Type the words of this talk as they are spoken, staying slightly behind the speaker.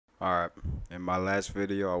Alright, in my last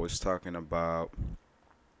video, I was talking about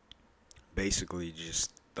basically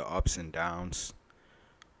just the ups and downs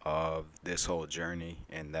of this whole journey,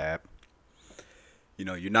 and that,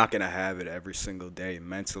 you're not going to have it every single day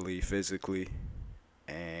mentally, physically,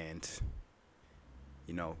 and,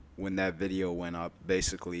 when that video went up,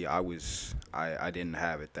 basically, I didn't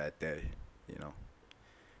have it that day, you know.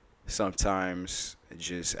 Sometimes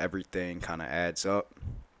just everything kind of adds up,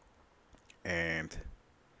 and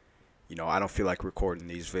I don't feel like recording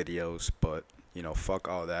these videos, but fuck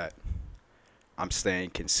all that. I'm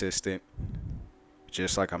staying consistent,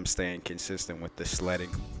 just like I'm staying consistent with the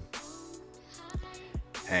sledding.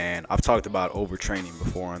 And I've talked about overtraining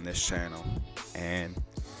before on this channel, and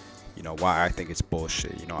why I think it's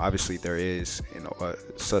bullshit. Obviously there is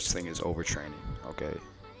such thing as overtraining. Okay,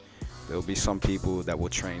 there'll be some people that will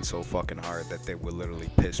train so fucking hard that they will literally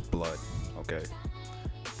piss blood. Okay,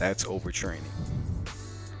 that's overtraining.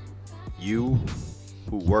 You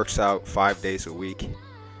who works out 5 days a week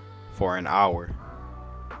for an hour,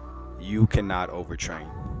 you cannot overtrain.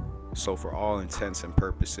 So for all intents and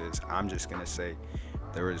purposes, I'm just gonna say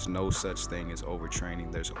there is no such thing as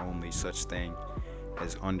overtraining. There's only such thing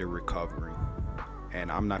as under recovering.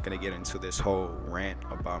 And I'm not gonna get into this whole rant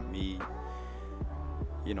about me,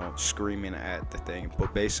 screaming at the thing.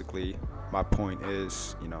 But basically, my point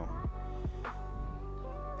is,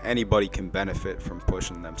 anybody can benefit from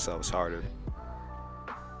pushing themselves harder.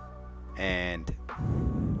 And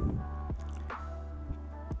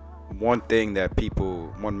one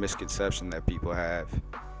misconception that people have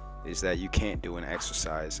is that you can't do an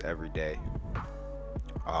exercise every day.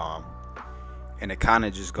 And it kind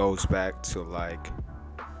of just goes back to like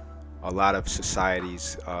a lot of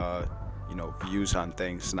society's, views on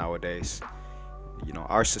things nowadays.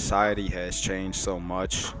 Our society has changed so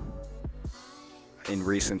much in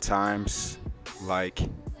recent times. Like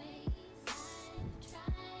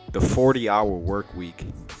the 40-hour work week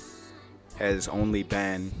has only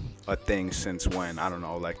been a thing since when? I don't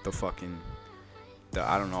know, like maybe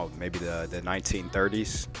the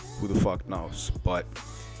 1930s. Who the fuck knows? But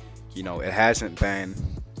it hasn't been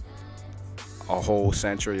a whole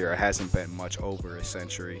century, or it hasn't been much over a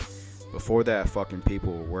century. Before that, fucking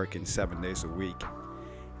people were working 7 days a week.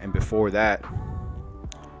 And before that,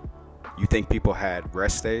 you think people had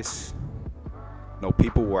rest days? No,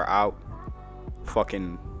 people were out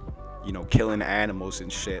fucking, killing animals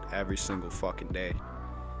and shit every single fucking day.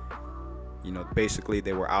 Basically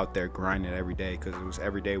they were out there grinding every day, because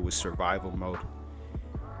every day was survival mode.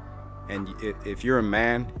 And if you're a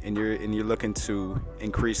man and you're looking to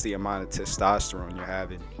increase the amount of testosterone you're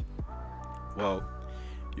having, well,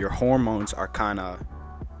 your hormones are kind of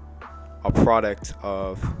a product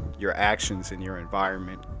of your actions in your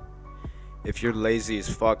environment. If you're lazy as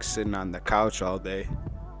fuck sitting on the couch all day,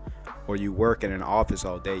 or you work in an office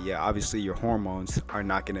all day, yeah, obviously your hormones are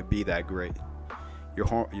not going to be that great.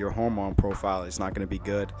 Your hormone profile is not going to be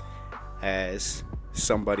good as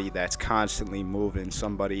somebody that's constantly moving,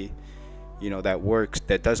 somebody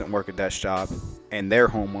that doesn't work a desk job, and their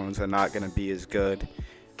hormones are not going to be as good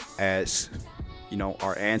as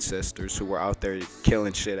our ancestors who were out there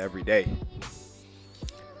killing shit every day.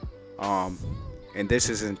 And this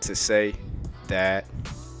isn't to say that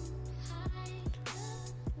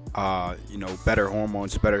better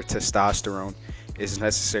hormones, better testosterone is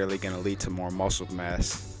necessarily going to lead to more muscle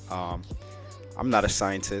mass. I'm not a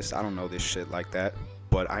scientist. I don't know this shit like that,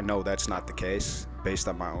 but I know that's not the case based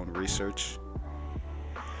on my own research.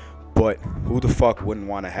 But who the fuck wouldn't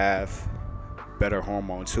want to have better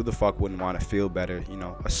hormones? Who the fuck wouldn't want to feel better?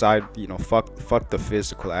 Aside, fuck the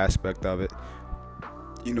physical aspect of it.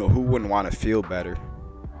 Who wouldn't want to feel better?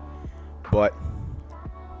 But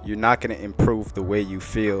you're not going to improve the way you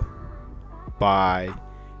feel by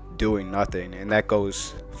doing nothing. And that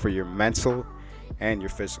goes for your mental and your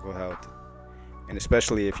physical health. And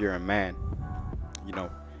especially if you're a man.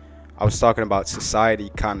 I was talking about society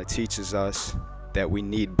kind of teaches us that we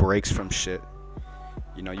need breaks from shit.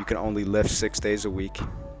 You can only lift 6 days a week,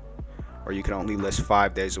 or you can only lift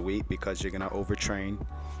 5 days a week because you're going to overtrain.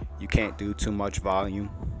 You can't do too much volume.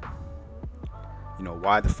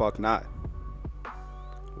 Why the fuck not?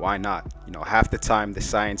 Why not? Half the time the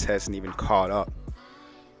science hasn't even caught up.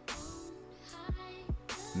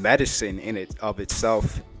 Medicine in it of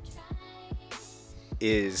itself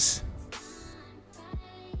is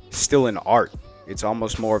still an art. It's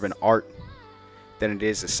almost more of an art than it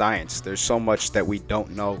is a science. There's so much that we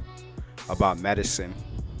don't know about medicine.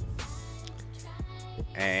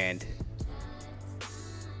 And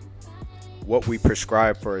what we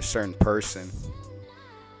prescribe for a certain person,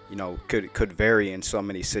 could vary in so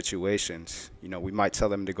many situations. We might tell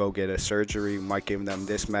them to go get a surgery, we might give them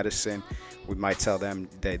this medicine, we might tell them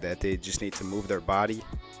that they just need to move their body.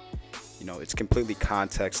 It's completely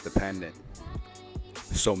context dependent.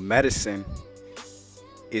 So medicine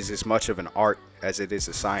is as much of an art as it is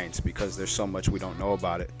a science, because there's so much we don't know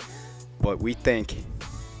about it. But we think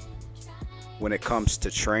when it comes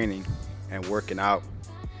to training and working out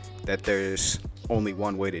that there's only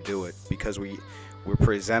one way to do it, because we're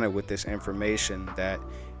presented with this information that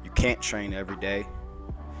you can't train every day,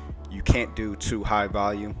 you can't do too high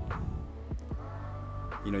volume,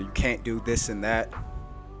 you can't do this and that.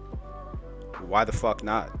 Why the fuck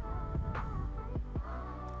not?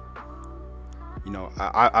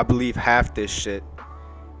 I believe half this shit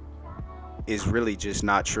is really just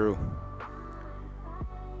not true,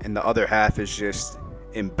 and the other half is just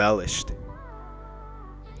embellished.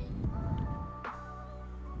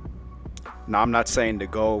 Now, I'm not saying to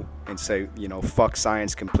go and say, fuck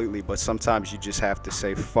science completely, but sometimes you just have to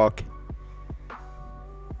say fuck.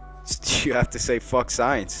 You have to say fuck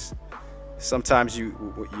science. Sometimes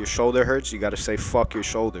your shoulder hurts, you gotta say fuck your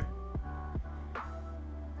shoulder.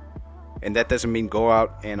 And that doesn't mean go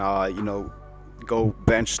out and go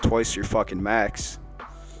bench twice your fucking max,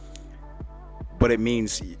 but it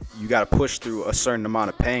means you gotta push through a certain amount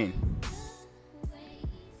of pain.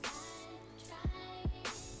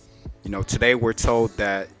 Today we're told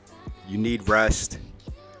that you need rest.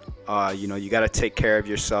 You gotta take care of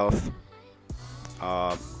yourself.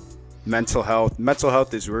 Mental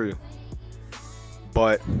health is real,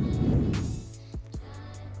 but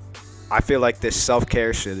I feel like this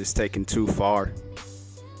self-care shit is taken too far.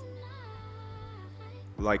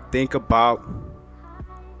 Like, think about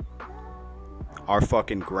our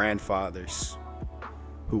fucking grandfathers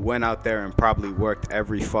who went out there and probably worked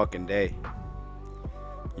every fucking day.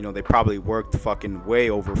 They probably worked fucking way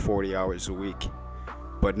over 40 hours a week.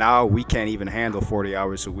 But now we can't even handle 40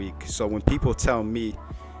 hours a week. So when people tell me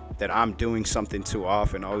that I'm doing something too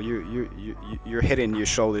often, oh, you're hitting your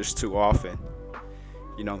shoulders too often,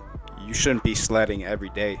 you shouldn't be sledding every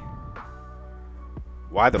day.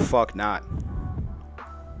 Why the fuck not?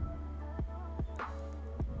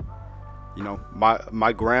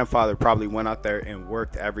 My grandfather probably went out there and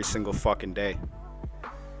worked every single fucking day.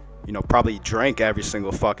 Probably drank every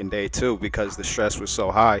single fucking day too, because the stress was so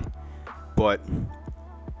high. But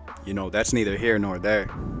that's neither here nor there.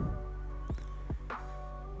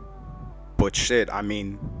 But shit, I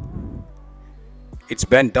mean, it's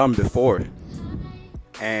been done before.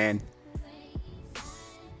 And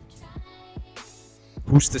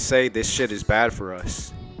who's to say this shit is bad for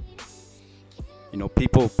us?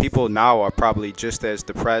 People now are probably just as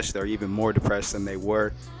depressed or even more depressed than they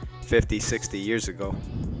were 50, 60 years ago.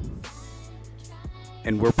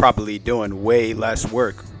 And we're probably doing way less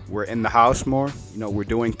work. We're in the house more. We're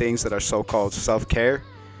doing things that are so-called self-care,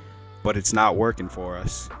 but it's not working for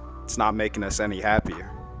us. It's not making us any happier.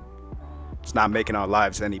 It's not making our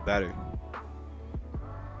lives any better.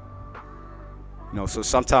 So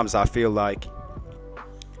sometimes I feel like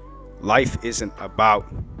life isn't about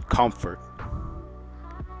comfort.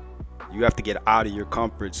 You have to get out of your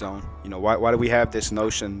comfort zone. Why do we have this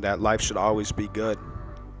notion that life should always be good?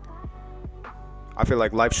 I feel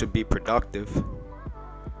like life should be productive.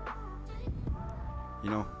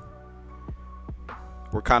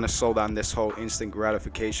 We're kind of sold on this whole instant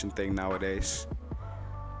gratification thing nowadays.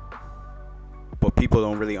 But people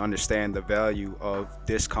don't really understand the value of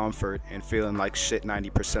discomfort and feeling like shit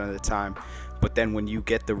 90% of the time. But then when you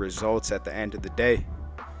get the results at the end of the day,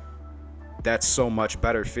 that's so much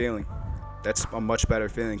better feeling. That's a much better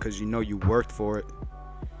feeling because you worked for it.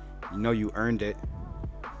 You earned it.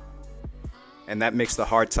 And that makes the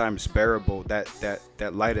hard times bearable, that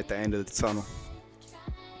light at the end of the tunnel.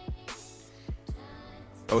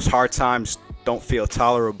 Those hard times don't feel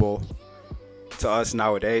tolerable to us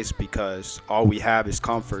nowadays because all we have is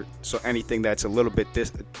comfort. So anything that's a little bit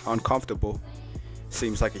uncomfortable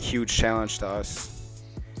seems like a huge challenge to us.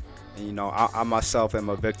 And I myself am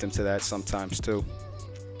a victim to that sometimes too.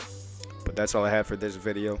 But that's all I have for this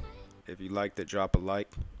video. If you liked it, drop a like.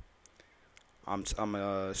 I'm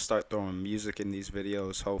gonna start throwing music in these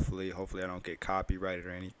videos. Hopefully I don't get copyrighted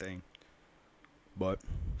or anything. But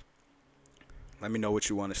let me know what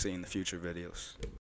you want to see in the future videos.